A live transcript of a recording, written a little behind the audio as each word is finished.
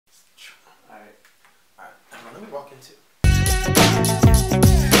talking to.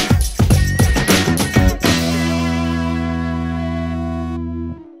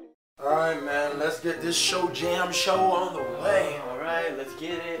 Alright, man, let's get this show jam show on the way. Alright, let's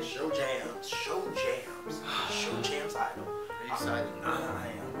get it. Show jams. Show jams idol. Are you excited? I am.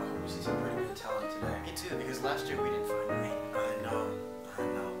 I hope we see some pretty good talent today. Me too, because last year we didn't find any. I know.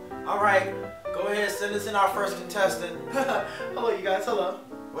 Alright, go ahead, send us in our first contestant. Hello, you guys. Hello.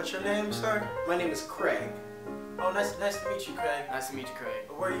 What's your name, sir? My name is Craig. Oh, nice to meet you, Craig. Nice to meet you, Craig.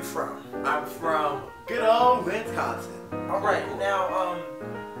 Where are you from? I'm from good old Wisconsin. Alright, now,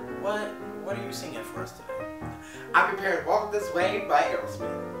 what are you singing for us today? I prepared Walk This Way by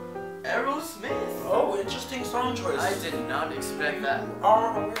Aerosmith. Aerosmith? Oh, interesting song choice. I did not expect that. You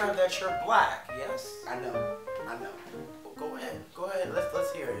are aware that you're black, yes? I know. Well, go ahead,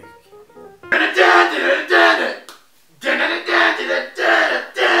 let's hear it.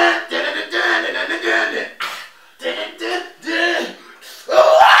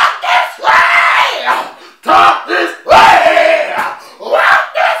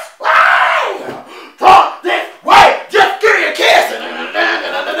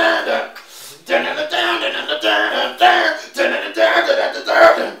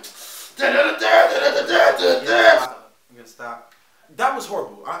 Stop. That was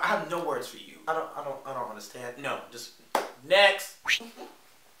horrible. I have no words for you. I don't understand. No, just next.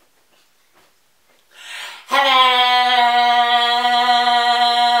 Hello.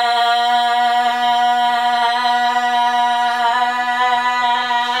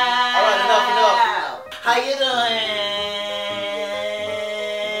 All right, enough. How you doing?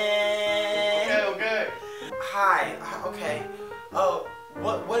 Okay. Hi. Okay. Oh,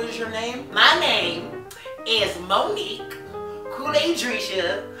 what is your name? My name is Monique Kool-Aid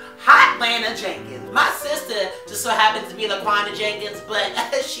Drisha Hot Lana Jenkins. My sister just so happens to be LaQuanda Jenkins, but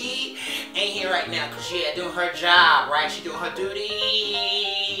she ain't here right now because she doing her job, right? She doing her duties.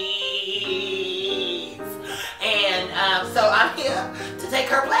 And so I'm here to take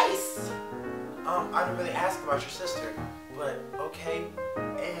her place. I didn't really ask about your sister, but okay.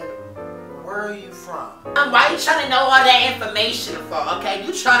 And where are you from? Why are you trying to know all that information for, okay?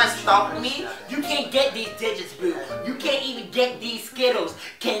 You trying to stalk me? You can't get these digits, boo. You can't even get these Skittles.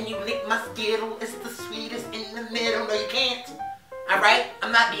 Can you lick my Skittle? It's the sweetest in the middle. No, you can't. Alright?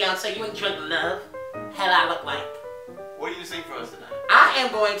 I'm not Beyonce. You ain't drunk love. Hell I look like. What are you sing for us tonight? I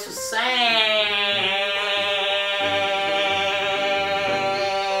am going to sing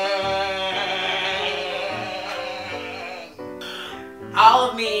All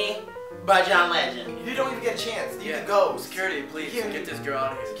of Me by John Legend. You don't even get a chance. You need to go. Security, please get this girl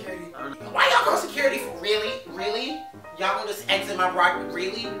out of here. Security. Why y'all call security for really? Really? Y'all gonna just exit my rock?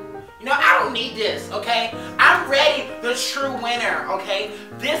 Really? You know, I don't need this, okay? I'm ready, the true winner, okay?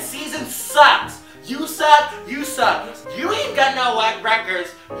 This season sucks. You suck, you suck. You ain't got no white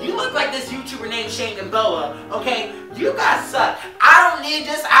records. You look like this YouTuber named Shane Gamboa, okay? You guys suck. I don't need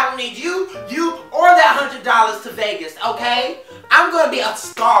this, I don't need you, or that $100 to Vegas, okay? I'm gonna be a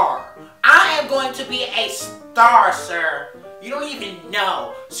star. I am going to be a star, sir. You don't even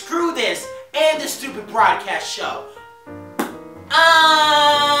know. Screw this and this stupid broadcast show.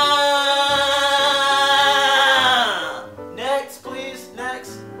 Next, please.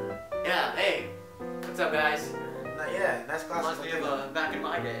 Next. Yeah, hey. What's up, guys? Yeah, nice class. Reminds me of back in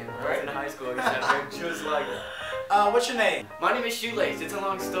my day when I was in high school. I used to have hair just like that. What's your name? My name is Shoelace. It's a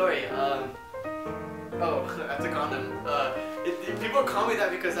long story. Oh, that's a condom. People call me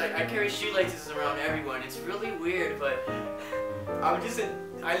that because I carry shoelaces around everywhere. It's really weird, but I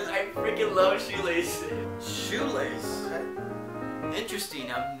freaking love shoelaces. Shoelace? Okay.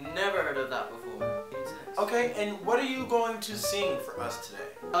 Interesting. I've never heard of that before. Okay, and what are you going to sing for us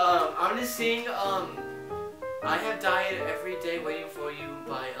today? I'm gonna sing I Have Died Every Day Waiting For You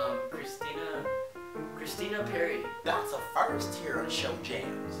by Christina Perry. That's a first here on Show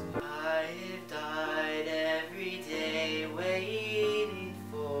Jams. I have died every day waiting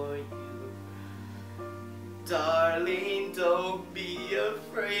for you. Darling, don't be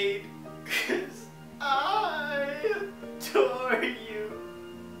afraid, 'cause I adore you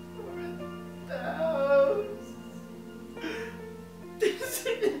for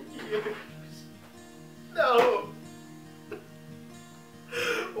 1,000 years. No.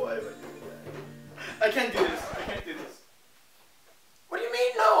 Why am I doing that? I can't do this. What do you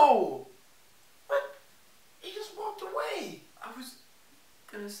mean, no? What? He just walked away. I was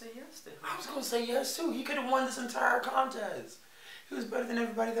gonna say yes to him. I was gonna say yes too. He could have won this entire contest. He was better than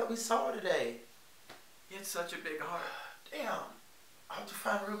everybody that we saw today. He had such a big heart. Damn. I'll have to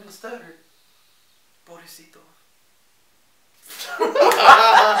find Ruben Studdard. Pobrecito.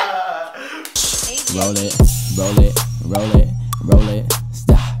 Roll it. roll it, roll it, roll it,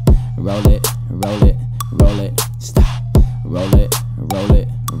 stop. Roll it, roll it, roll it, stop. Roll it, roll it,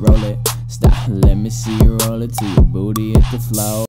 roll it, stop. Let me see you roll it till your booty hit the floor.